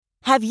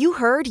Have you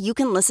heard you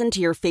can listen to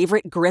your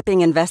favorite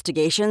gripping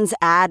investigations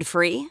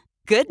ad-free?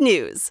 Good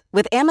news!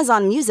 With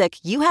Amazon Music,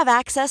 you have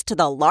access to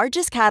the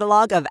largest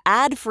catalog of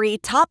ad-free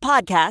top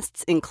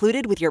podcasts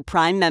included with your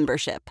Prime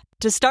membership.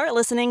 To start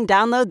listening,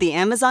 download the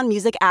Amazon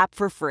Music app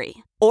for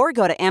free or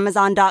go to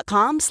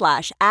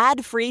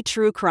amazon.com/ad-free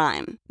true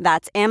crime.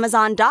 That's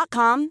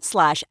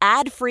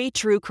amazon.com/ad-free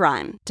true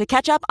crime to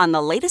catch up on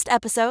the latest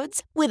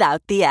episodes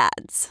without the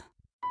ads.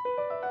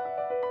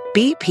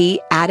 BP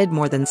added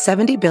more than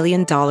 $70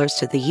 billion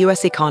to the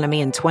U.S.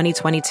 economy in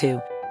 2022.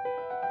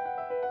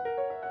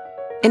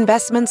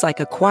 Investments like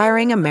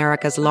acquiring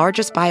America's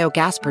largest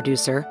biogas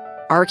producer,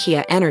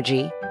 Archaea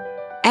Energy,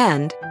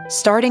 and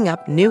starting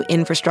up new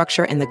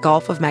infrastructure in the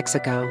Gulf of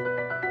Mexico.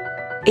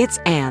 It's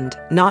and,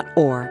 not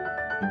or.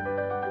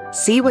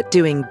 See what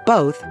doing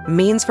both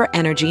means for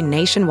energy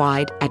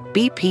nationwide at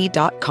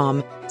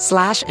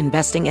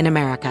bp.com/investing in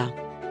America.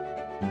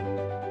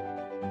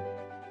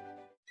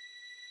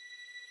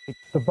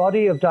 The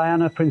body of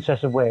Diana,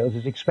 Princess of Wales,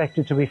 is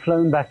expected to be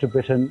flown back to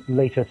Britain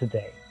later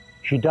today.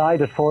 She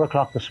died at 4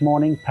 o'clock this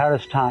morning,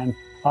 Paris time,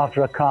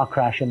 after a car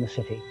crash in the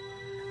city.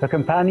 Her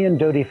companion,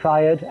 Dodi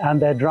Fayed, and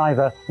their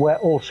driver were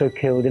also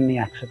killed in the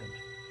accident.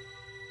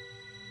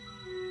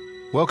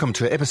 Welcome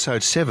to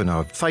episode 7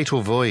 of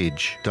Fatal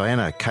Voyage,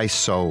 Diana, Case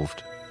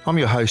Solved. I'm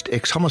your host,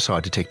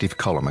 ex-homicide detective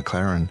Colin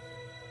McLaren.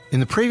 In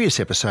the previous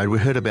episode, we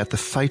heard about the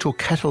fatal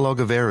catalogue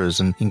of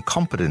errors and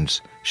incompetence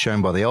shown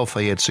by the Al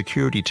Fayed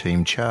security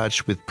team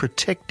charged with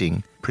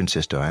protecting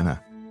Princess Diana.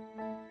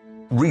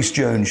 Rhys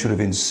Jones should have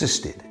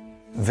insisted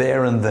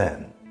there and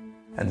then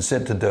and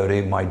said to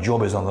Dodi, my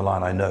job is on the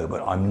line, I know,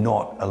 but I'm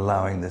not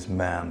allowing this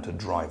man to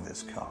drive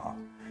this car.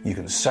 You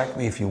can sack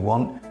me if you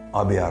want,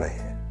 I'll be out of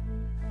here.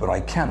 But I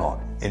cannot,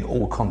 in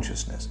all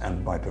consciousness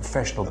and by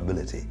professional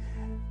ability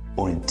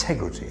or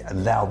integrity,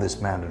 allow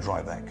this man to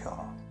drive that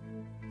car.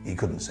 He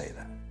couldn't say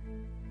that.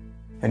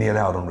 And he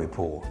allowed on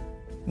report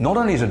not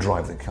only to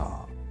drive the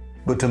car,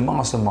 but to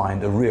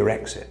mastermind a rear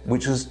exit,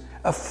 which is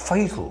a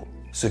fatal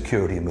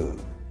security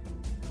move.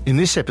 In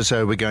this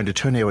episode, we're going to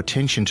turn our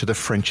attention to the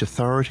French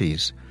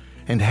authorities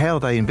and how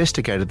they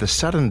investigated the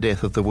sudden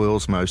death of the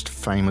world's most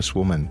famous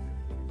woman.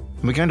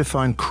 And we're going to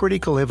find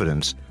critical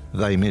evidence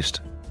they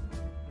missed.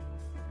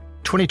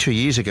 22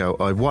 years ago,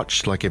 I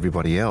watched like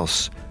everybody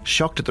else,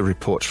 shocked at the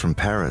reports from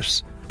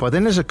Paris. By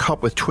then, as a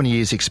cop with 20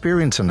 years'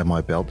 experience under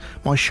my belt,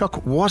 my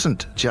shock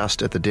wasn't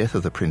just at the death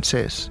of the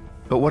princess,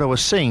 but what I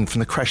was seeing from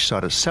the crash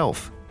site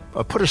itself.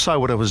 I put aside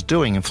what I was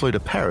doing and flew to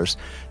Paris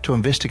to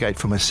investigate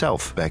for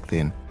myself back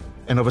then.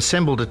 And I've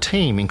assembled a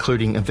team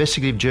including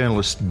investigative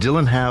journalists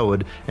Dylan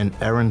Howard and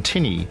Aaron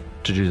Tinney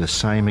to do the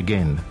same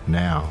again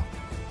now.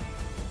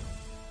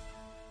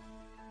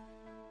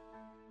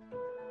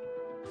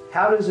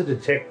 How does a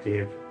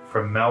detective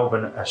from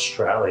Melbourne,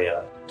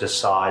 Australia,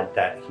 decide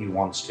that he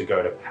wants to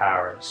go to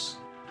Paris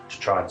to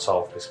try and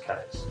solve this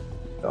case?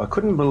 I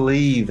couldn't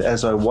believe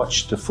as I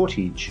watched the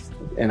footage,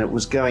 and it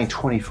was going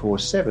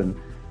 24/7,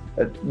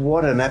 at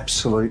what an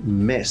absolute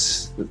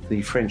mess that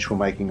the French were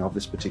making of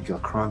this particular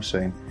crime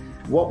scene.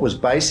 What was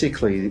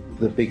basically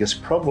the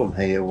biggest problem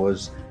here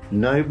was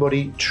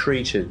nobody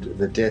treated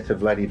the death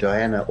of Lady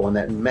Diana on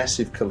that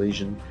massive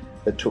collision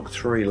that took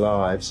 3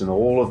 lives and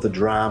all of the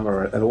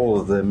drama and all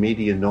of the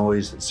media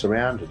noise that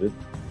surrounded it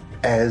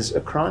as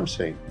a crime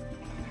scene.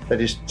 They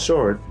just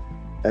saw it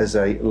as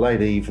a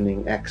late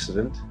evening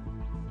accident,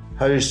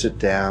 hosed it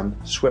down,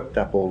 swept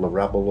up all the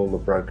rubble, all the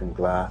broken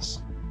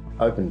glass,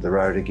 opened the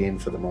road again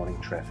for the morning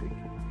traffic.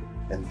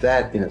 And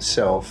that in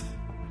itself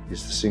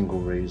is the single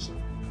reason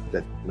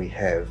that we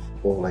have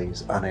all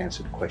these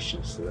unanswered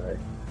questions today.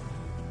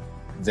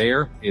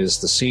 There is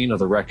the scene of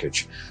the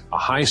wreckage, a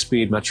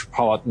high-speed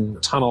metropolitan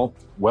tunnel,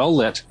 well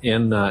lit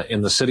in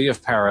the city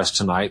of Paris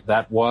tonight.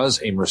 That was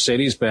a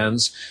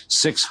Mercedes-Benz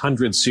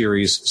 600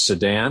 series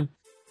sedan.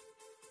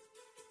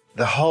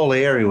 The whole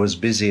area was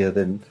busier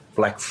than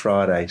Black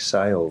Friday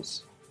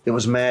sales. It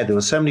was mad. There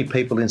were so many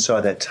people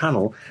inside that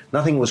tunnel.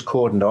 Nothing was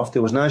cordoned off.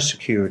 There was no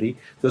security.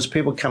 There was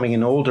people coming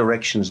in all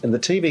directions, and the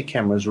TV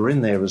cameras were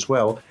in there as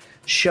well,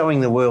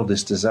 showing the world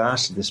this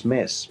disaster, this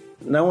mess.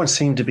 No one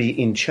seemed to be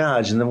in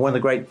charge, and then one of the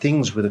great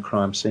things with a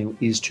crime scene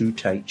is to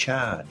take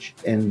charge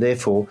and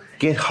therefore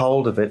get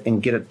hold of it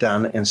and get it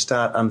done and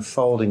start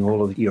unfolding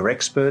all of your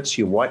experts,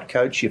 your white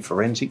coats, your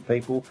forensic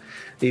people,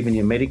 even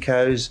your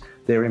medicos.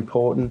 They're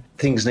important.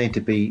 Things need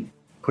to be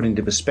put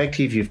into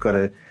perspective. You've got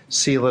to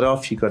seal it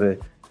off. You've got to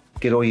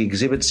get all your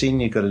exhibits in.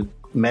 You've got to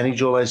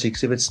manage all those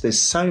exhibits. There's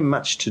so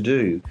much to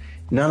do.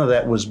 None of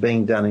that was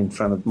being done in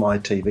front of my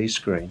TV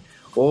screen.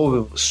 All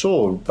we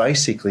saw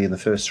basically in the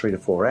first 3 to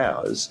 4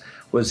 hours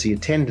was the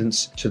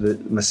attendance to the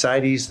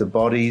Mercedes, the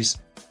bodies.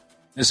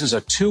 This is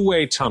a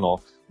two-way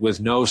tunnel with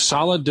no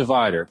solid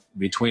divider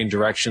between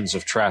directions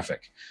of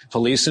traffic.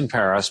 Police in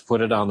Paris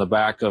put it on the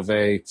back of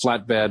a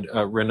flatbed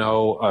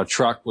Renault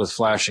truck with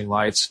flashing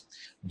lights.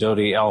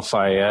 Dodi Al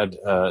Fayed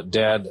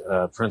dead,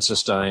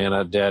 Princess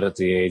Diana dead at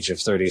the age of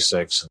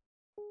 36.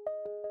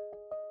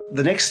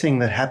 The next thing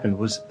that happened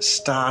was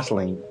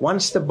startling.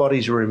 Once the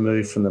bodies were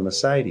removed from the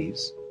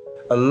Mercedes,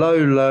 a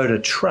low-loader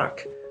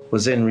truck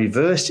was then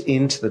reversed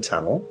into the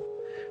tunnel,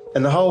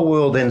 and the whole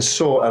world then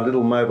saw a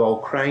little mobile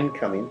crane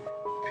come in,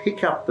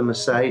 pick up the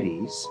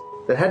Mercedes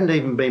that hadn't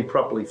even been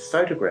properly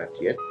photographed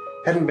yet,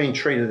 hadn't been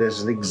treated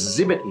as an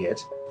exhibit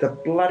yet. The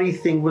bloody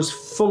thing was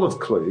full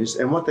of clues,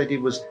 and what they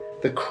did was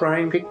the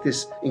crane picked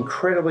this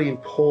incredibly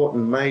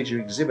important major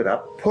exhibit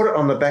up, put it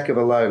on the back of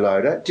a low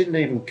loader, didn't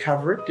even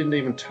cover it, didn't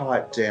even tie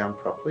it down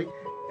properly,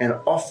 and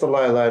off the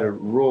low loader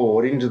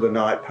roared into the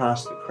night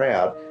past the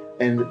crowd,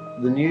 and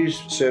the news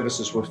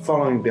services were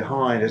following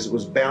behind as it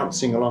was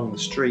bouncing along the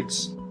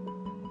streets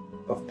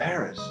of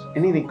Paris.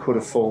 Anything could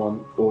have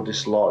fallen or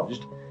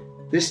dislodged.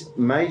 This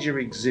major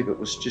exhibit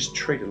was just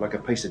treated like a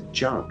piece of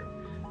junk.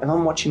 And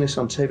I'm watching this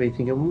on TV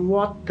thinking,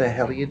 what the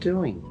hell are you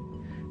doing?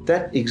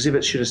 That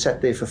exhibit should have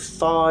sat there for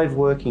 5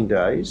 working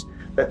days.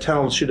 That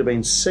tunnel should have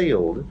been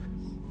sealed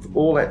for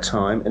all that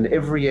time, and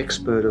every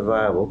expert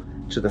available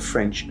to the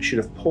French should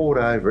have pored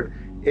over it.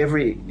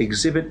 Every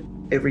exhibit,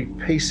 every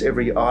piece,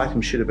 every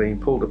item should have been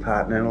pulled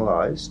apart and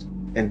analysed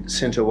and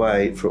sent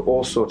away for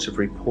all sorts of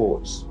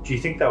reports. Do you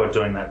think they were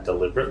doing that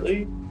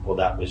deliberately, or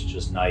that was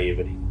just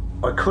naivety?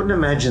 I couldn't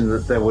imagine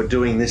that they were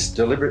doing this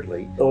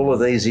deliberately. All of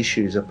these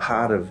issues are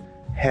part of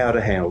how to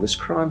handle this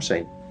crime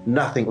scene.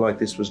 Nothing like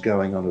this was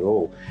going on at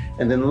all.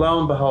 And then lo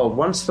and behold,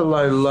 once the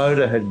low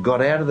loader had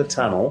got out of the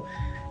tunnel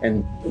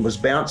and was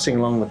bouncing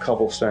along the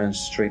cobblestone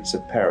streets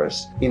of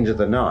Paris into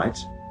the night,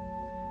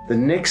 the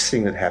next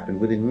thing that happened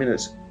within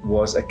minutes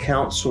was a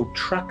council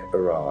truck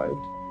arrived.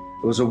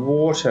 It was a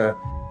water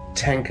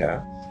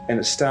tanker, and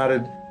it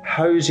started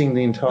hosing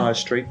the entire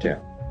street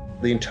down.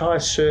 The entire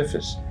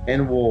surface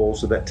and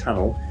walls of that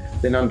tunnel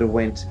then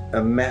underwent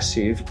a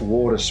massive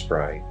water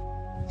spray.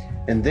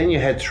 And then you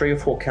had 3 or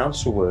 4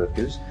 council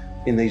workers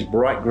in these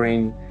bright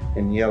green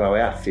and yellow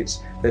outfits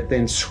that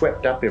then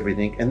swept up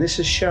everything, and this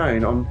is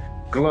shown on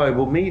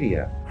global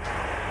media.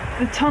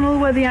 The tunnel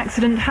where the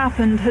accident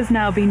happened has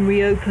now been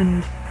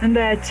reopened, and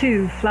there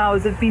too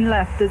flowers have been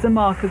left as a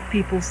mark of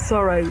people's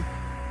sorrow.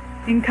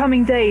 In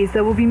coming days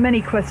there will be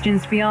many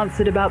questions to be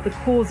answered about the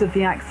cause of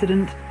the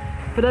accident,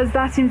 but as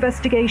that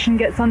investigation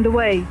gets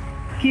underway,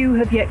 few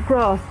have yet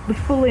grasped the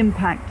full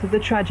impact of the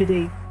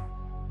tragedy.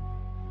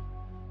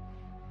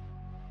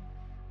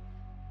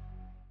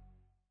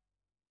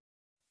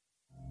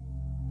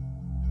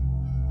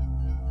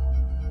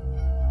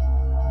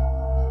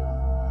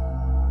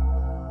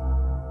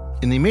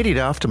 In the immediate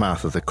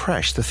aftermath of the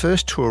crash, the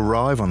first to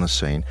arrive on the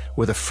scene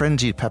were the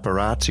frenzied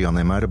paparazzi on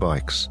their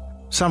motorbikes.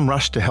 Some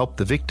rushed to help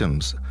the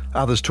victims,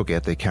 others took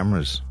out their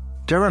cameras.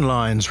 Darren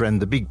Lyons ran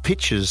the Big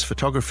Pictures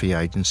photography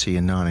agency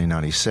in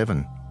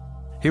 1997.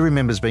 He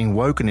remembers being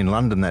woken in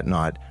London that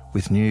night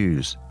with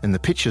news, and the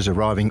pictures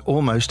arriving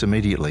almost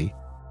immediately.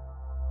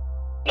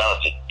 None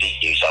of the big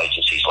news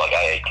agencies like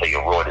AAP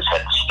or Reuters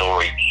had the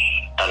story,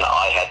 and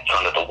I had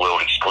kind of the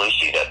world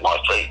exclusive at my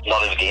feet.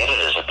 Not even the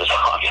editors at the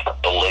time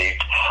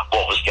believed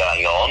what was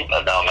going on,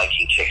 and they were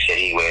making checks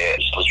anywhere. It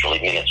was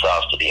literally minutes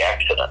after the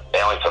accident.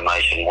 Our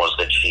information was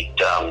that she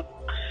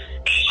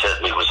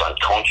certainly was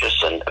unconscious,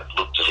 and it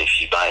looked as if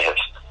she may have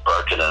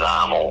broken an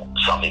arm or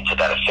something to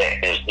that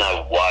effect. There's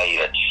no way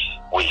that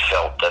we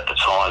felt at the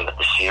time that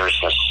the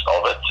seriousness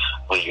of it,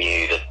 we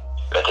knew that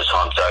at the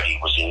time Dodie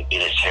was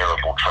in a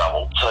terrible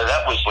trouble. So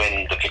that was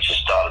when the pictures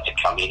started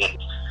to come in,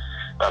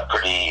 and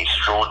pretty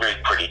extraordinary,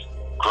 pretty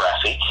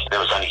graphic. There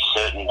was only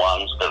certain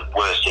ones that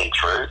were sent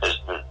through. There's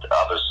the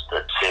others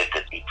that said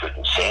that we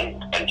couldn't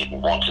send and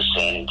didn't want to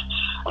send,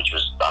 which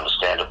was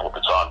understandable at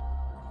the time.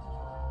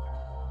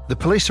 The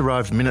police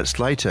arrived minutes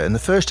later, and the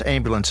first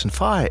ambulance and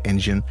fire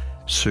engine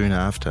soon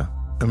after.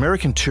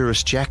 American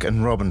tourists Jack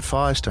and Robin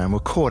Firestone were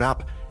caught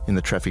up in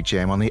the traffic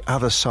jam on the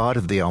other side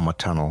of the Elmer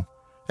Tunnel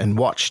and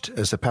watched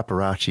as the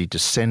paparazzi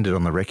descended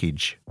on the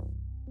wreckage.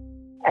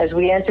 As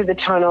we entered the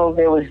tunnel,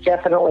 there was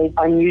definitely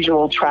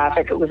unusual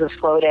traffic. It was a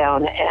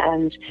slowdown,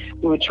 and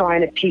we were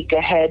trying to peek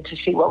ahead to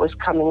see what was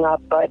coming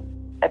up, but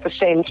at the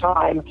same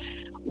time,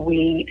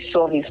 we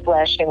saw these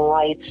flashing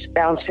lights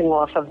bouncing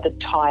off of the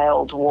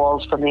tiled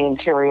walls from the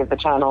interior of the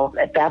tunnel.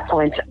 At that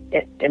point,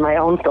 in my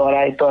own thought,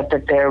 I thought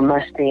that there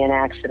must be an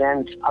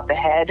accident up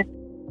ahead.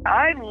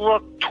 I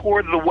looked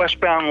toward the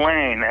westbound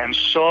lane and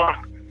saw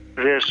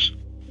this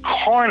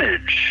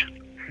carnage.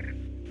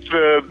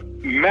 The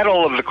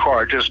metal of the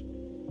car just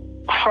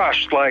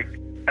crushed like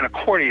an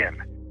accordion.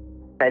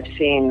 I've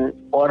seen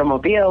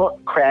automobile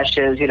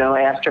crashes,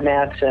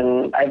 aftermaths,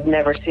 and I've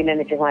never seen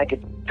anything like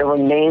it. The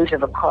remains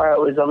of a car, it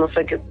was almost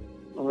like it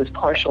was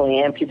partially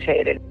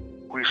amputated.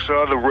 We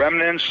saw the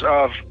remnants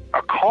of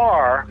a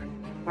car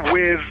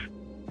with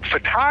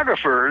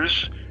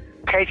photographers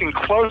taking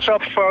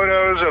close-up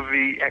photos of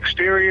the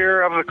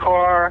exterior of the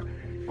car,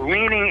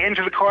 leaning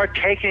into the car,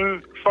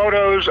 taking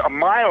photos a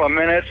mile a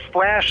minute,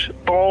 flash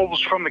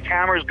bulbs from the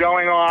cameras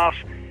going off,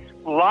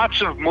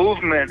 lots of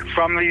movement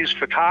from these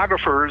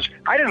photographers.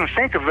 I didn't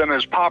think of them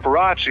as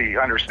paparazzi,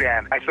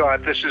 understand. I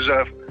thought this is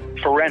a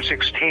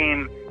forensics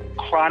team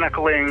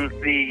chronicling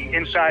the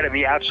inside and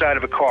the outside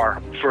of a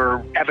car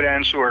for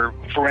evidence or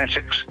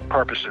forensics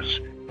purposes.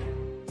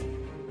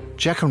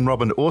 Jack and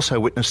Robin also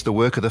witnessed the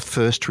work of the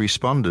first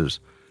responders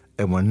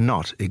and were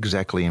not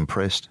exactly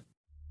impressed.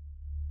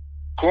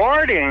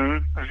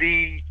 Guarding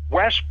the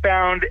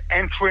westbound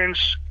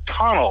entrance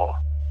tunnel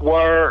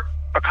were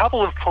a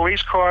couple of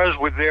police cars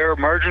with their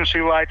emergency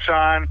lights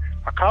on,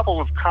 a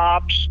couple of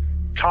cops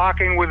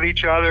talking with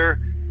each other.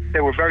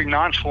 They were very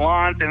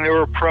nonchalant in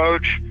their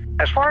approach.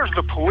 As far as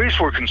the police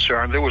were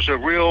concerned, there was a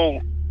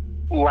real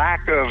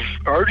lack of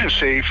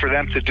urgency for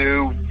them to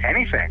do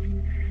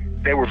anything.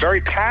 They were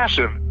very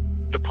passive.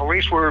 The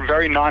police were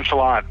very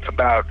nonchalant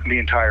about the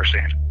entire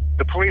scene.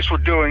 The police were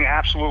doing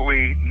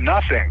absolutely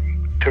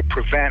nothing to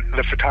prevent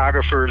the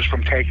photographers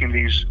from taking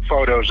these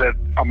photos at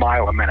a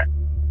mile a minute.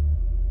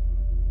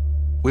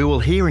 We will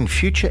hear in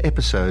future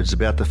episodes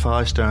about the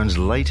Firestones'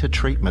 later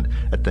treatment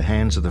at the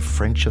hands of the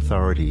French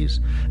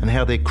authorities and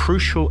how their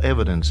crucial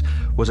evidence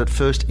was at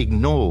first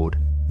ignored,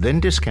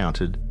 then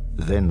discounted,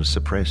 then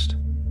suppressed.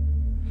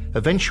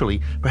 Eventually,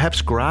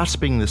 perhaps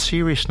grasping the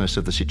seriousness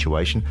of the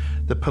situation,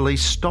 the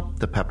police stopped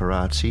the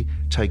paparazzi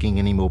taking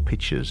any more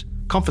pictures,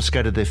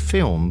 confiscated their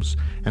films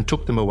and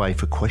took them away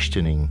for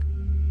questioning.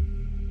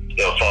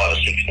 There were 5 or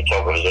 6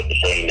 photographers at the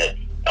scene that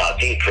I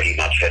think pretty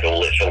much had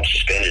all their films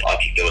suspended. I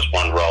think there was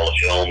one roll of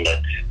film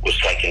that was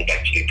taken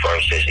back to be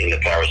processed in the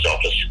Paris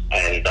office,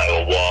 and they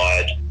were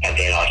wired. And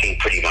then I think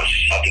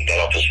that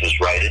office was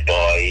raided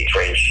by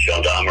French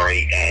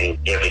gendarmerie, and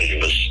everything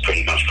was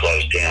pretty much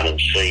closed down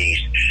and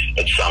seized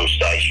at some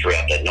stage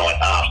throughout that night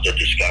after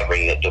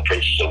discovering that the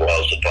Princess of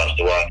Wales had passed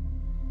away.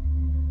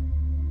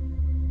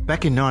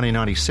 Back in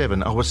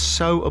 1997, I was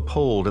so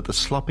appalled at the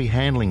sloppy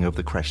handling of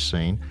the crash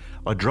scene,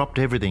 I dropped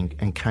everything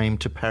and came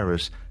to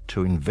Paris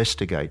to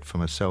investigate for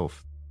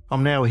myself.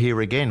 I'm now here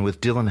again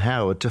with Dylan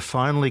Howard to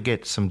finally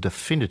get some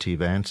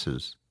definitive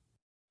answers.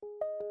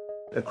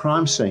 A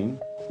crime scene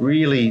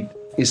really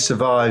is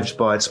survived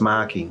by its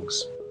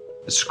markings,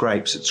 its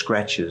scrapes, its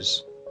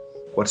scratches,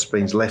 what's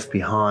been left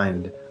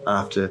behind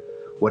after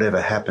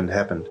whatever happened.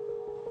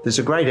 There's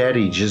a great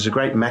adage, there's a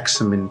great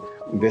maxim in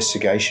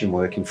investigation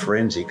work in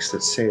forensics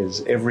that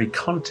says every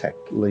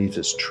contact leaves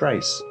its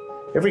trace.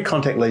 Every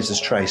contact leaves its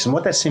trace, and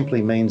what that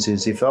simply means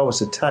is if I was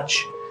to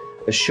touch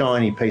a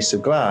shiny piece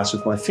of glass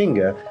with my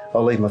finger,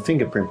 I'll leave my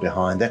fingerprint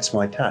behind. That's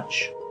my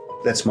touch.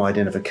 That's my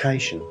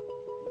identification.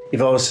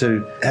 If I was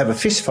to have a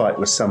fist fight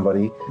with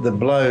somebody, the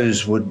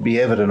blows would be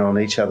evident on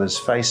each other's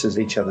faces,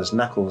 each other's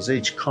knuckles.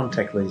 Each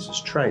contact leaves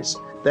its trace.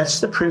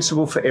 That's the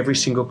principle for every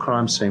single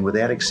crime scene,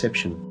 without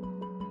exception.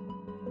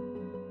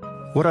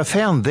 What I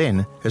found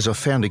then, as I've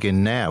found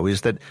again now,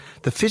 is that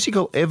the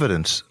physical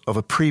evidence of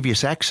a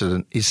previous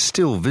accident is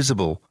still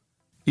visible,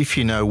 if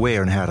you know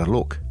where and how to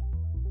look.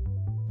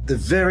 The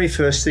very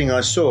first thing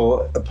I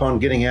saw upon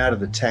getting out of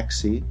the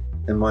taxi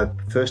and my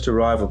first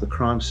arrival at the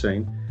crime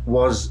scene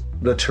was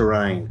the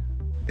terrain.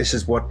 This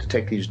is what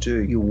detectives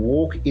do. You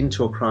walk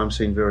into a crime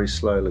scene very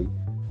slowly.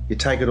 You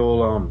take it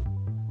all on.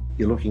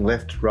 You're looking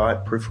left,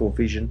 right, peripheral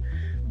vision.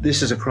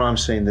 This is a crime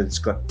scene that's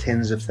got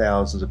tens of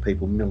thousands of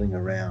people milling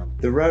around.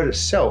 The road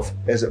itself,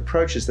 as it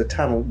approaches the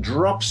tunnel,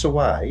 drops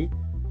away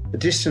a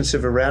distance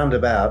of around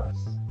about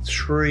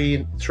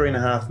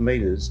 3.5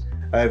 metres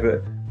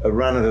over a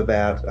run of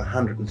about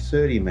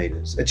 130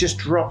 metres. It just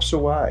drops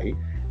away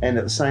and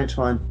at the same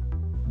time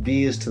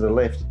veers to the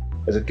left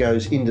as it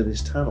goes into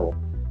this tunnel.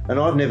 And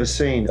I've never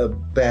seen a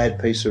bad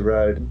piece of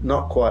road,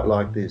 not quite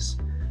like this.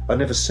 I've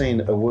never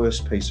seen a worse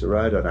piece of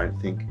road, I don't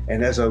think.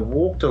 And as I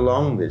walked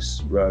along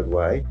this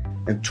roadway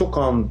and took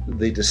on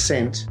the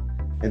descent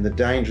and the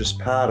dangerous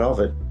part of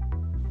it,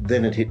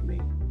 then it hit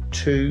me.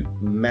 2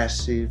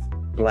 massive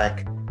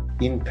black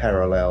in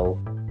parallel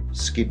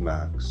skid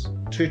marks,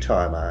 2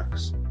 tyre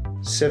marks,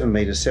 7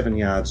 metres, 7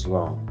 yards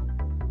long,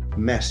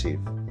 massive.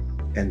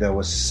 And they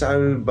were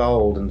so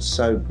bold and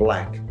so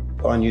black,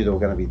 I knew they were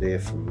going to be there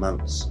for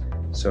months.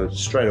 So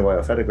straight away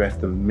I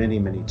photographed them many,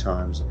 many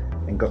times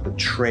and got the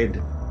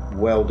tread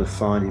well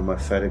defined in my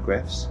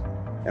photographs,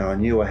 and I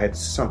knew I had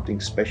something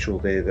special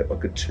there that I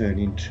could turn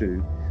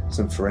into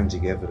some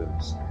forensic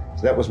evidence.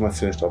 So that was my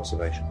first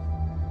observation.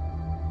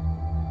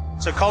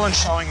 So Colin's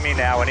showing me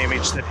now an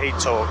image that he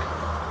took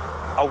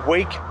a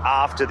week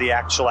after the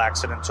actual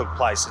accident took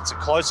place. It's a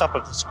close-up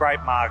of the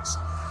scrape marks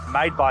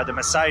made by the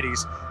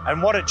Mercedes,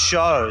 and what it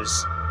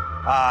shows,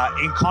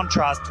 in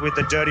contrast with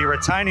the dirty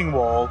retaining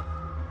wall,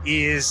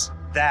 is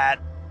that,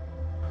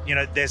 you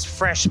know, there's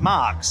fresh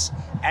marks.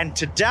 And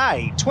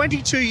today,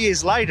 22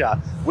 years later,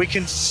 we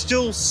can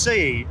still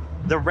see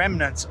the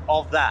remnants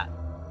of that.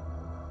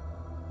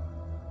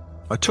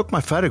 I took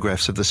my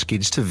photographs of the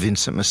skids to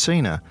Vincent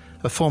Messina,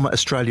 a former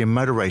Australian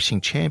motor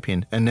racing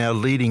champion and now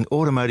leading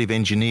automotive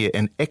engineer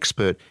and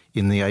expert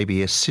in the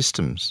ABS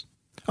systems.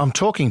 I'm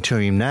talking to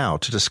him now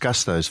to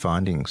discuss those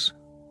findings.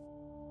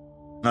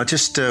 I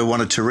just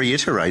wanted to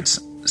reiterate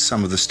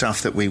some of the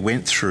stuff that we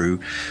went through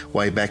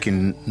way back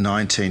in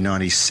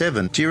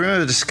 1997. Do you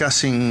remember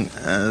discussing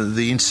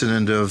the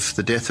incident of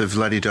the death of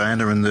Lady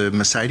Diana and the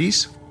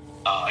Mercedes?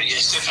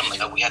 Yes, definitely.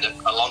 We had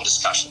a long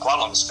discussion, quite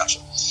a long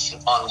discussion,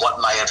 on what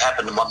may have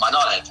happened and what may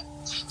not have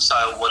happened. So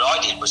what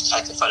I did was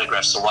take the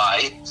photographs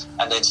away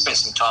and then spend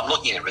some time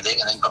looking at everything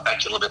and then got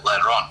back to you a little bit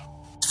later on.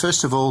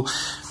 First of all,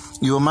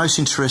 you were most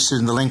interested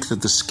in the length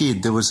of the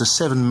skid. There was a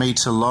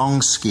 7-metre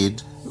long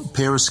skid,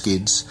 pair of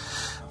skids,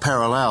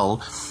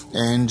 parallel,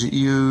 and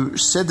you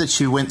said that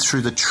you went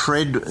through the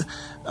tread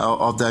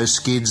of those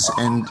skids,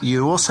 and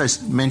you also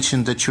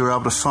mentioned that you were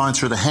able to find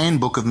through the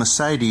handbook of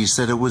Mercedes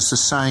that it was the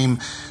same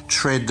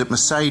tread that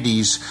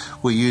Mercedes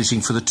were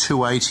using for the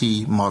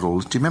 280 model.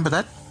 Do you remember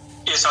that?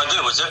 Yes, I do.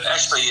 It was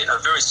actually a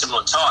very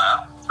similar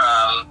tyre,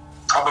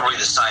 probably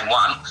the same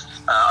one,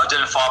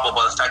 identifiable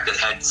by the fact that it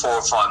had 4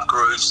 or 5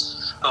 grooves.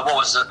 But what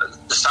was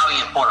the starting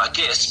point, I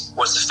guess,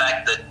 was the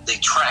fact that the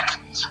track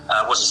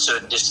was a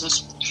certain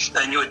distance,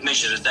 and you had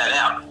measured that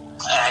out,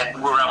 and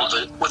we were able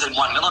to, within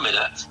 1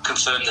 millimetre,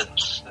 confirm that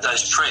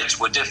those treads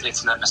were definitely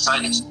from that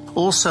Mercedes.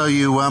 Also,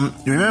 you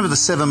remember the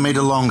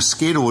 7-metre long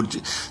skid, or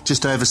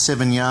just over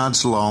 7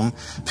 yards long,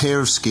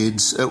 pair of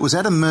skids. It was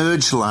at a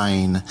merge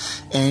lane,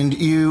 and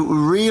you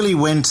really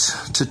went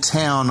to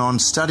town on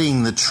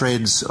studying the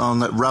treads on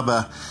that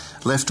rubber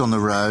left on the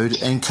road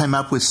and came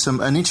up with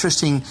an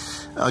interesting,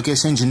 I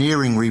guess,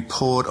 engineering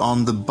report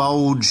on the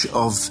bulge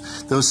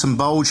there was some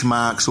bulge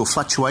marks or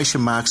fluctuation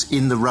marks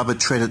in the rubber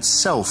tread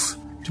itself. Do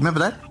you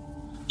remember that?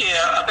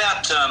 Yeah,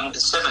 about the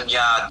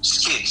 7-yard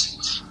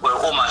skids were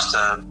almost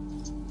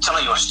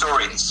telling you a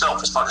story in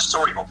itself. It's like a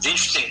storybook. The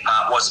interesting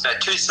part was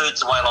about 2/3 of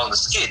the way along the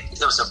skid,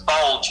 there was a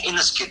bulge in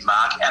the skid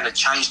mark and it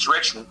changed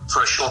direction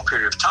for a short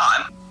period of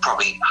time,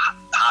 probably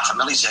half a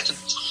millisecond.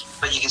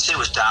 But you can see it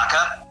was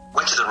darker,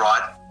 went to the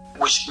right,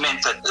 which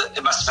meant that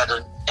it must have had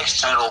an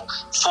external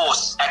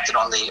force acted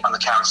on the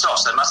car itself.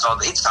 So it must have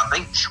either hit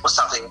something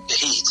or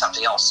he hit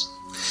something else.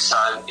 So,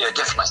 yeah,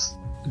 definitely.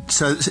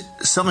 So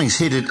something's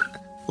hit it,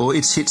 or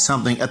it's hit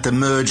something at the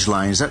merge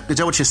lane. Is that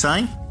what you're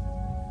saying?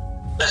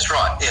 That's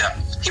right, yeah.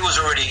 He was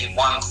already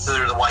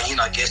 1/3 of the way in,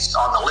 I guess,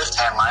 on the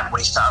left-hand lane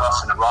when he started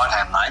off in the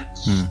right-hand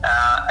lane.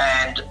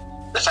 And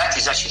the fact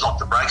he's actually locked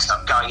the brakes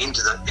up going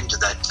into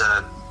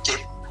that dip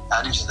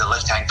and into the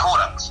left-hand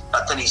corner.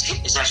 But then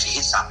he's actually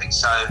hit something.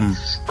 So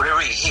whatever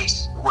he hit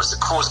was the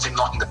cause of him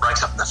locking the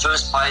brakes up in the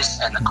first place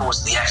and the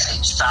cause of the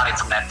accident starting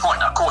from that point.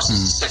 Now, of course,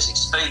 his excessive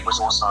speed was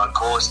also a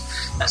cause,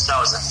 and so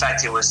was the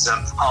fact he was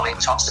highly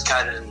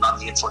intoxicated and under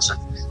the influence of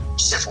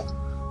several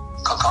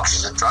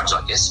concoctions of drugs,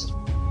 I guess.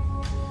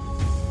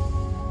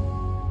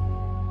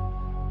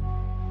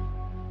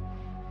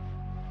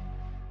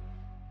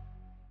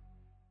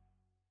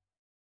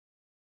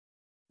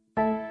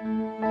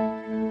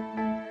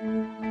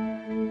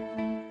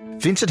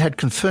 Vincent had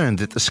confirmed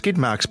that the skid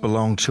marks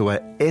belonged to a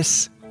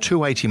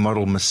S280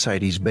 model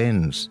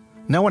Mercedes-Benz.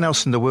 No one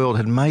else in the world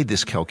had made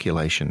this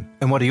calculation.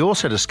 And what he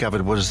also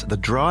discovered was the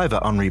driver,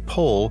 Henri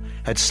Paul,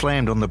 had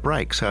slammed on the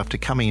brakes after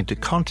coming into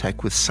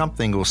contact with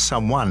something or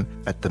someone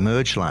at the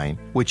merge lane,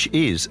 which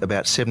is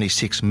about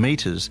 76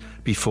 metres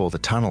before the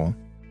tunnel.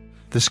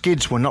 The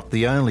skids were not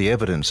the only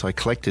evidence I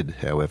collected,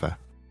 however.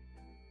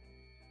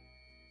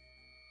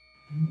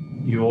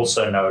 You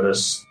also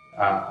noticed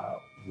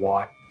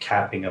white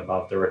capping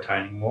above the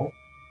retaining wall.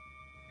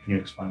 Can you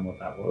explain what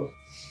that was?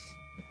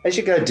 As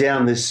you go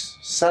down this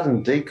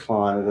sudden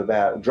decline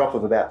of drop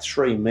of about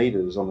 3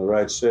 metres on the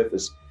road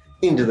surface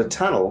into the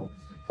tunnel,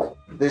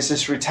 there's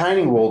this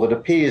retaining wall that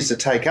appears to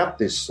take up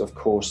this, of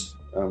course,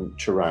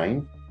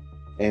 terrain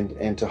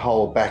and to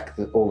hold back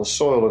all the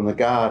soil in the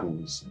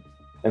gardens.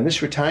 And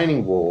this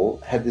retaining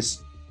wall had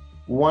this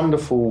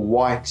wonderful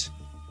white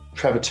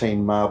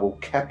travertine marble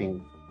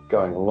capping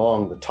going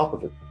along the top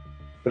of it.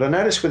 But I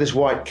noticed with this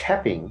white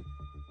capping,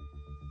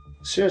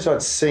 as soon as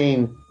I'd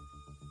seen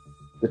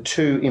the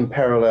 2 in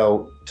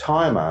parallel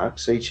tyre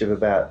marks, each of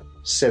about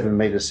 7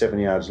 metres, 7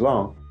 yards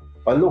long,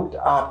 I looked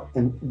up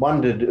and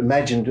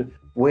imagined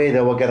where they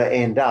were going to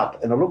end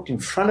up. And I looked in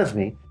front of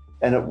me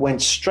and it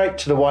went straight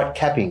to the white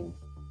capping.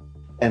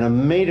 And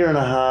 1.5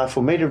 metres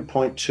or 1.2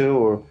 metres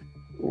or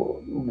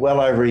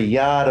well over a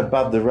yard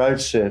above the road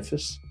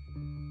surface,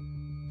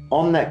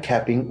 on that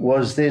capping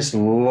was this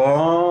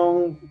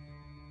long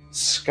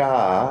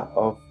scar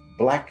of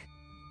black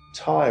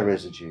tyre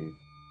residue,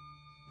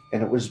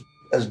 and it was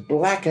as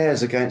black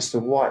as against the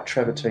white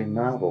travertine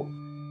marble.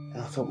 And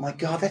I thought, my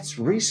God, that's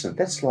recent.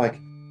 That's like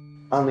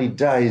only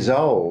days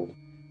old.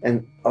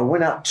 And I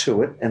went up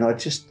to it and I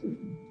just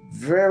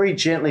very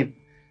gently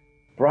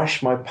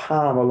brushed my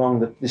palm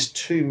along this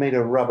 2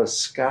 metre rubber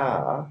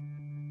scar,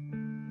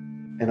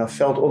 and I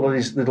felt all of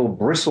these little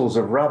bristles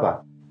of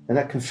rubber, and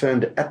that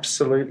confirmed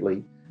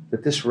absolutely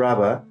that this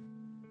rubber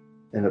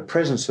and the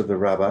presence of the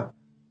rubber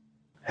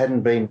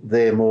hadn't been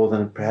there more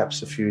than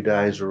perhaps a few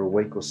days or a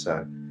week or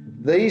so.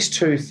 These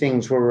 2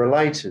 things were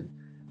related.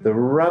 The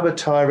rubber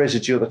tyre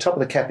residue at the top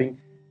of the capping,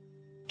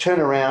 turn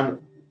around,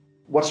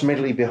 what's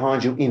immediately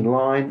behind you in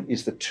line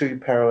is the 2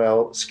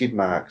 parallel skid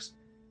marks,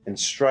 and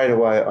straight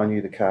away I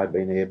knew the car had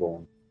been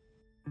airborne.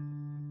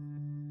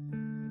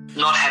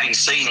 Not having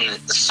seen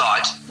the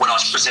site when I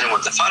was presented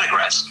with the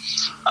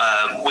photographs,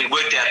 I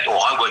worked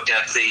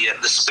out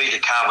the speed the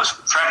car was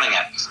travelling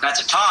at. And at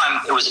the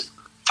time, it was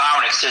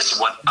far in excess of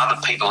what other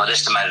people had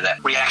estimated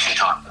that reaction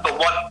time. But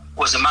what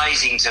was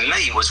amazing to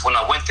me was when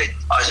I went there,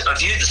 I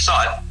viewed the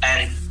site,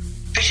 and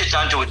pictures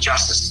don't do it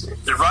justice.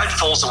 The road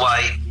falls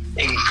away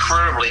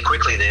incredibly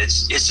quickly there.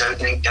 It's a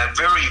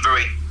very,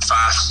 very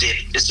fast dip.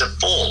 It's a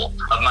fall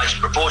of major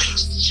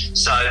proportions.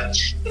 So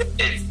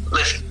it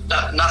left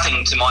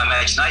nothing to my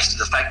imagination,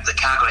 the fact that the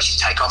car could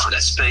actually take off at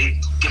that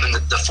speed, given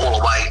the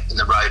fall away in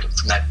the road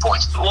from that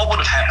point. What would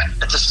have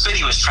happened at the speed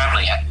he was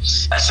travelling at?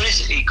 As soon as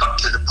he got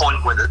to the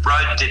point where the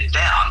road dipped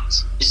down,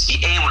 is the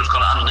air would have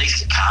gone underneath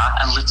the car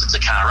and lifted the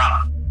car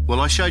up. Well,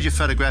 I showed you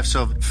photographs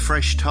of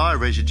fresh tyre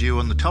residue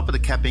on the top of the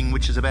capping,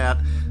 which is about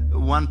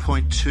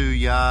 1.2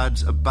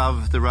 yards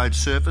above the road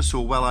surface,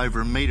 or well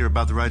over a metre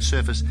above the road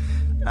surface.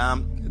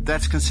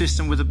 That's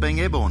consistent with it being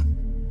airborne.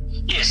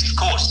 Yes, of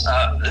course.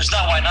 There's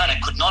no way known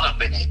it could not have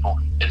been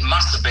airborne. It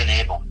must have been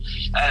airborne.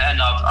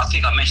 And I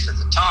think I mentioned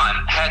at the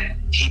time, had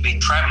he been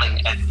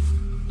travelling at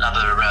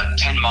another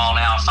 10 mile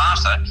an hour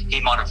faster,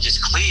 he might have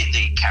just cleared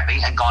the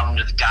capping and gone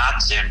into the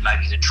gardens there and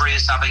maybe hit a tree or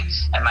something,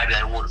 and maybe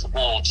they would have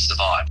all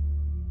survived.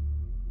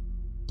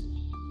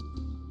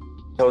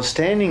 I was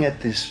standing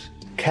at this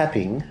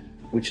capping,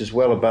 which is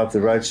well above the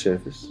road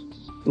surface,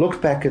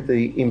 looked back at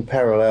the in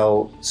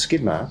parallel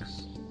skid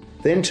marks,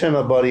 then turned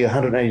my body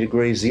 180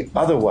 degrees the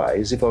other way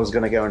as if I was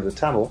going to go into the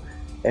tunnel,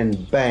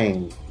 and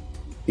bang.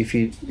 If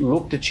you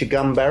looked at your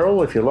gun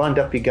barrel, if you lined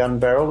up your gun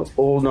barrel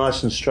all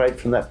nice and straight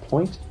from that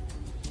point,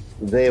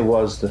 there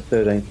was the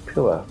 13th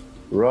pillar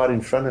right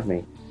in front of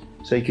me.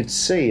 So you could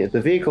see it.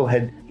 The vehicle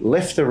had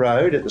left the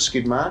road at the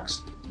skid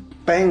marks,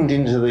 banged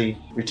into the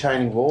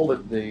retaining wall,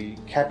 at the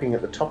capping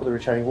at the top of the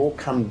retaining wall,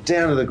 come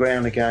down to the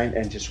ground again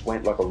and just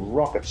went like a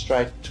rocket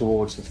straight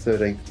towards the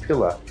 13th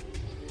pillar.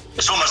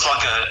 It's almost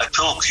like a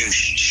pool cue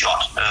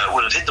shot.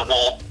 Would have hit the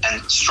wall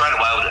and straight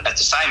away, at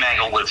the same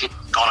angle, would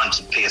have gone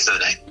into Pier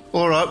 13.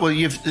 All right, well,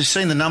 you've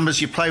seen the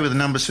numbers. You play with the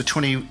numbers for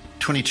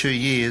 22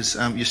 years.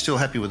 You're still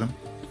happy with them?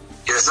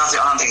 Yeah, I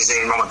don't think there's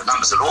anything wrong with the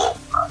numbers at all.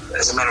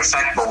 As a matter of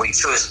fact, when we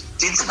first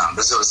did the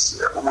numbers,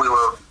 we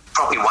were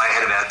probably way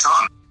ahead of our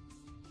time.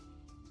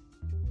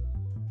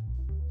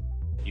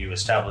 You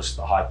established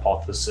the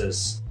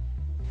hypothesis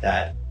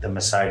that the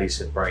Mercedes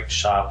had braked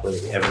sharply,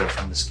 evident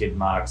from the skid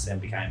marks, then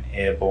became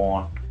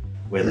airborne,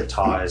 where the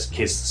tyres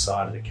kissed the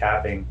side of the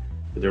capping,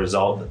 with the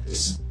result that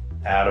this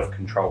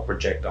out-of-control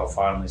projectile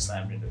finally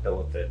slammed into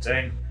pillar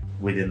 13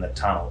 within the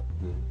tunnel.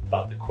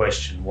 But the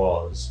question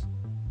was,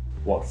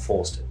 what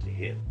forced it to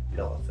hit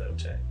pillar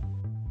 13?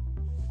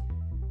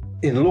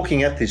 In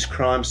looking at this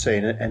crime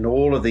scene and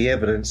all of the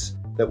evidence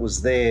that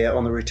was there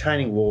on the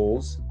retaining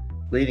walls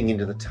leading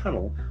into the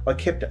tunnel, I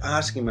kept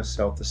asking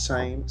myself the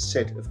same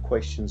set of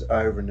questions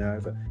over and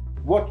over.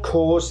 What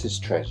caused this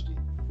tragedy?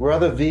 Were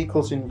other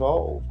vehicles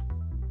involved?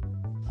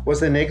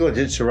 Was there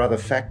negligence or other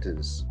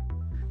factors?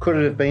 Could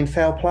it have been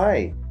foul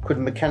play? Could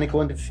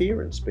mechanical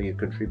interference be a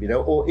contributor,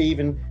 or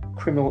even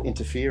criminal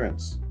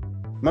interference?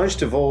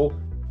 Most of all,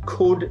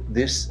 could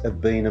this have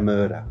been a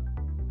murder?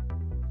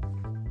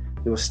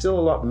 There was still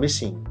a lot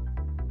missing.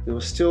 There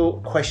were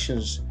still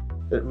questions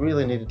that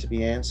really needed to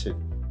be answered,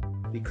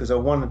 because I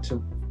wanted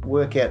to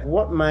work out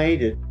what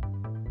made it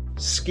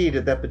skid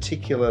at that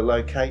particular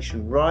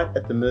location, right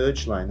at the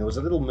merge lane. There was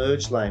a little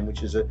merge lane,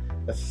 which is a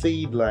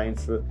feed lane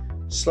for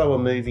slower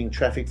moving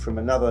traffic from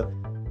another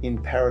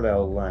in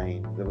parallel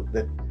lane,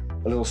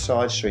 a little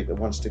side street that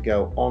wants to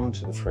go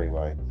onto the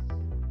freeway.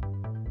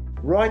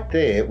 Right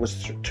there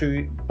was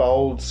two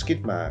bold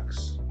skid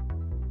marks.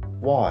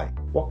 Why?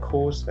 What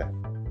caused that?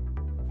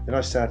 Then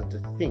I started to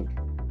think,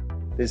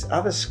 there's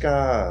other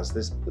scars,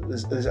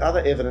 there's other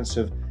evidence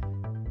of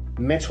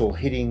metal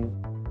hitting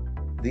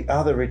the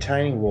other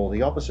retaining wall,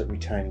 the opposite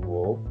retaining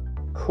wall.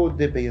 Could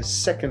there be a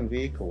second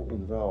vehicle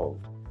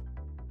involved?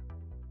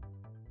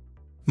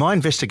 My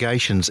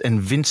investigations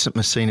and Vincent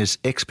Messina's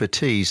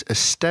expertise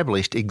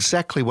established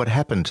exactly what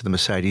happened to the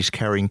Mercedes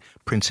carrying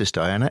Princess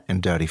Diana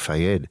and Dodi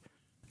Fayed.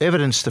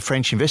 Evidence the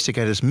French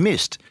investigators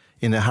missed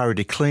in their hurry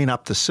to clean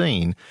up the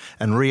scene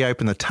and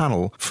reopen the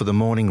tunnel for the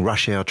morning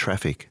rush hour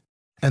traffic.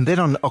 And then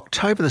on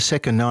October the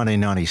 2nd,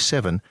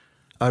 1997,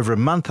 over a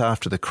month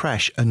after the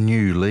crash, a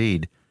new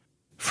lead.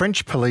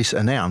 French police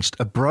announced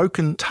a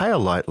broken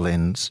taillight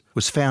lens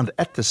was found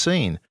at the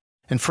scene,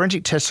 and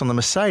forensic tests on the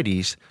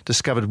Mercedes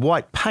discovered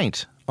white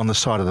paint on the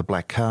side of the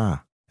black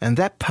car. And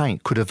that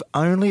paint could have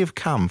only have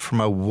come from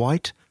a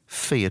white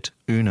Fiat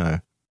Uno.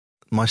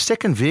 My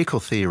second vehicle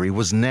theory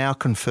was now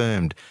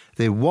confirmed.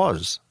 There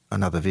was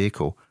another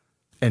vehicle.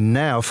 And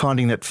now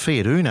finding that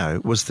Fiat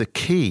Uno was the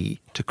key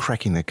to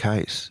cracking the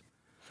case.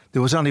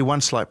 There was only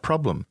one slight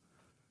problem.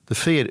 The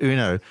Fiat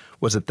Uno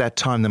was at that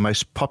time the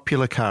most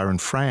popular car in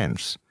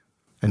France,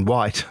 and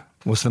white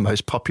was the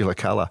most popular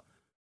colour.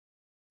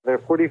 There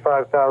are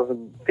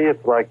 45,000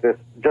 Fiats like this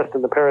just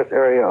in the Paris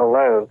area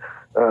alone.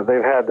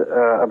 They've had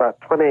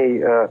about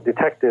 20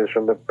 detectives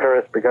from the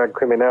Paris Brigade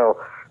Criminelle,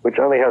 which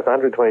only has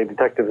 120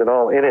 detectives in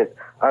all in it,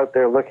 out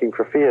there looking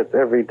for Fiats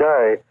every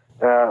day.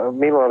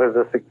 Meanwhile, there's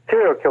a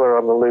serial killer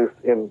on the loose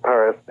in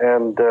Paris,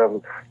 and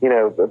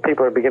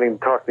people are beginning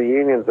to talk. The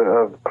unions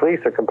of police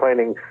are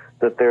complaining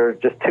that there's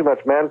just too much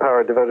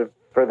manpower devoted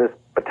for this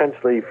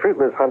potentially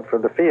fruitless hunt for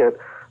the Fiat.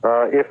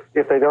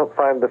 If they don't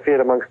find the Fiat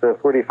amongst the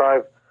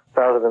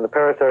 45,000 in the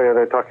Paris area,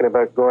 they're talking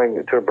about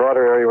going to a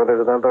broader area where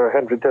there's another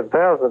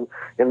 110,000.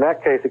 In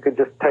that case, it could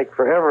just take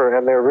forever,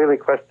 and there are really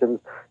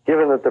questions,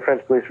 given that the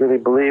French police really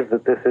believe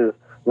that this is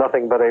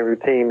nothing but a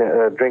routine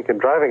drink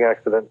and driving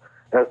accident,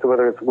 as to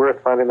whether it's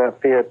worth finding that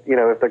Fiat,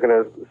 if they're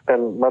going to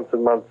spend months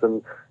and months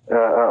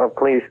of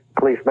police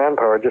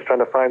manpower just trying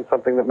to find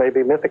something that may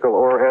be mythical,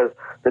 or, as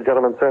the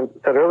gentleman said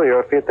earlier,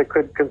 a Fiat that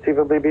could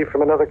conceivably be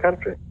from another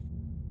country.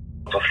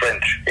 The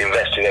French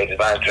investigators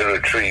managed to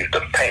retrieve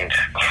the paint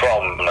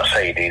from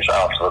Mercedes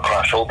after the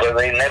crash, although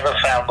they never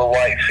found the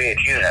white Fiat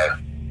Uno.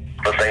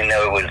 But they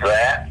know it was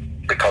there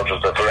because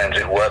of the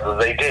forensic work that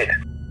they did.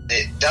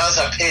 It does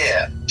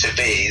appear to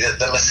be that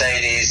the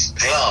Mercedes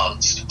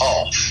glanced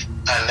off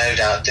and no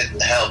doubt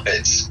didn't help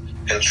its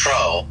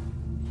control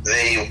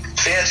the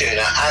Fiat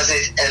Uno as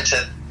it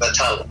entered the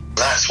tunnel.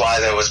 That's why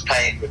there was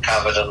paint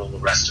recovered and all the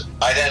rest of it.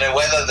 I don't know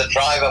whether the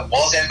driver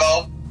was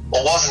involved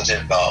or wasn't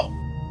involved.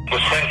 The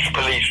French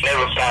police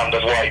never found the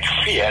white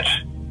Fiat,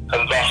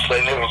 and thus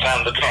they never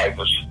found the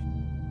drivers.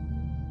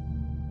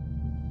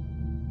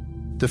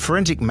 The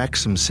forensic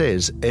maxim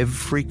says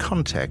every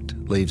contact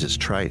leaves its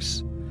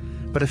trace.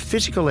 But if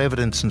physical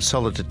evidence and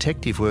solid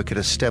detective work had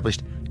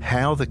established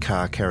how the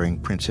car carrying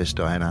Princess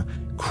Diana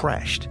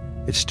crashed,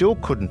 it still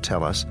couldn't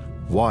tell us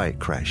why it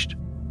crashed.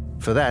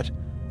 For that,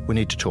 we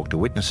need to talk to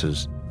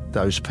witnesses,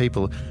 those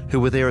people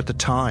who were there at the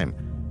time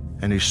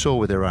and who saw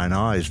with their own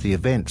eyes the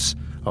events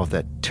of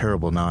that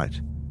terrible night.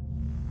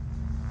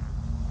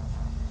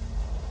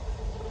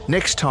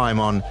 Next time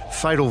on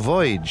Fatal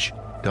Voyage,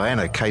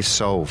 Diana case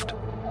solved.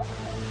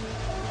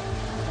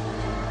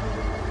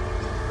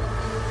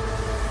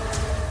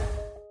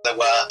 There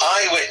were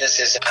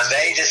eyewitnesses, and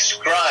they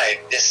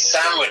described this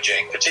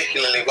sandwiching,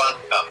 particularly one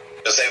couple,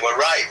 because they were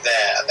right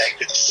there. They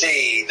could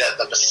see that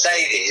the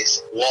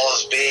Mercedes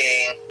was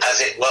being,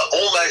 as it were,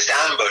 almost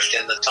ambushed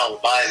in the tunnel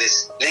by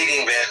this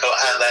leading vehicle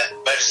and the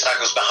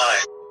motorcycles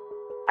behind.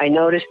 I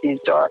noticed these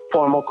dark,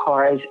 formal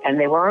cars, and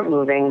they weren't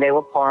moving. They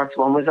were parked.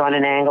 One was on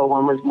an angle,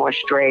 one was more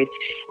straight,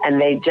 and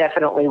they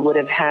definitely would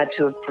have had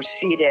to have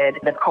preceded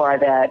the car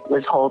that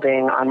was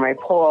holding Henri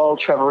Paul,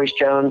 Trevor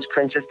Rees-Jones,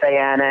 Princess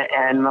Diana,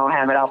 and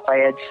Mohammed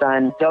Al-Fayed's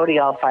son, Dodi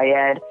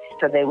Al-Fayed.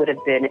 So they would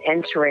have been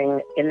entering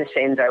in the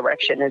same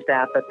direction as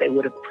that, but they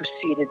would have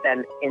preceded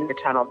them in the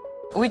tunnel.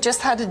 We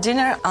just had a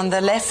dinner on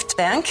the left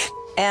bank,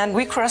 and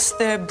we crossed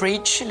the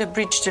bridge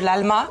de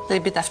l'Alma, a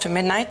little bit after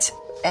midnight.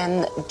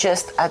 And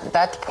just at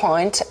that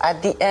point,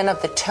 at the end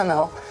of the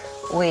tunnel,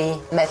 we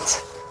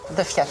met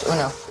the Fiat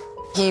Uno.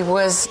 He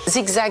was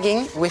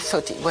zigzagging. We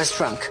thought he was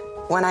drunk.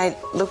 When I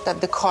looked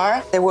at the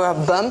car, there were a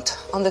bump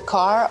on the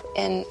car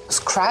and a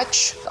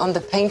scratch on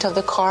the paint of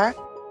the car.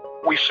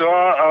 We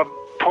saw a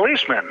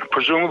policeman,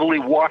 presumably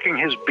walking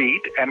his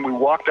beat, and we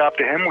walked up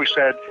to him. We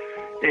said,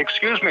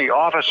 "Excuse me,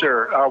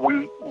 officer,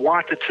 we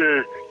wanted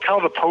to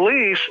tell the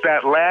police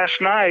that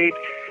last night,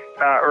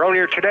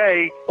 earlier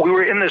today, we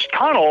were in this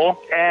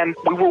tunnel and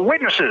we were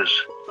witnesses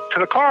to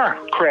the car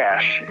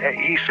crash."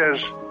 He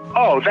says,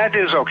 "Oh, that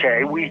is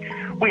okay. We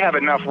have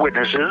enough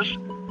witnesses."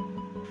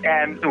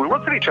 And we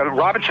looked at each other.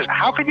 Robin says,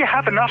 "How can you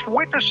have enough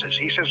witnesses?"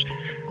 He says,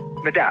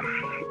 "Madame,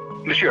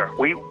 monsieur,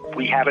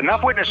 we have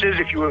enough witnesses.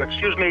 If you will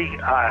excuse me,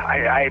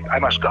 I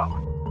must go."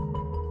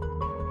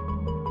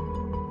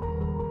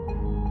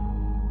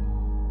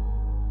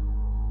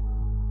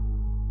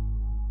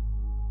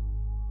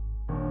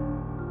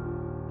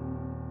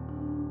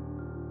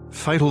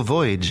 Fatal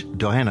Voyage,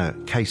 Diana,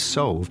 Case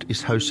Solved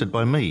is hosted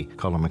by me,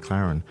 Colin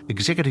McLaren,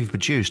 executive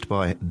produced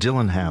by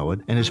Dylan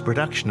Howard, and is a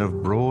production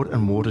of Broad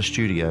and Water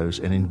Studios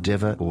and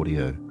Endeavour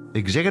Audio.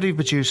 Executive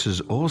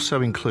producers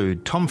also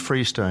include Tom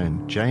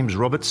Freestone, James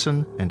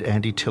Robertson and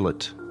Andy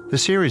Tillett. The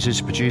series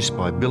is produced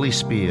by Billy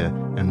Spear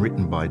and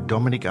written by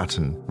Dominic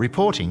Utton.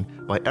 Reporting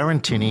by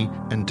Aaron Tinney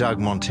and Doug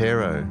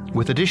Montero,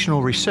 with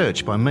additional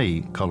research by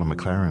me, Colin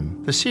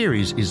McLaren. The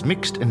series is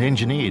mixed and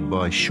engineered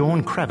by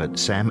Sean Kravitz,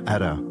 Sam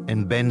Adder,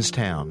 and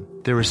Benstown.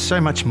 There is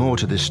so much more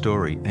to this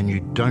story, and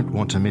you don't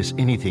want to miss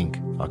anything,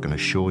 I can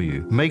assure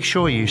you. Make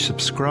sure you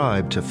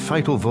subscribe to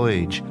Fatal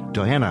Voyage,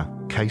 Diana,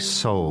 Case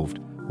Solved,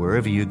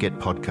 wherever you get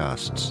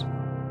podcasts.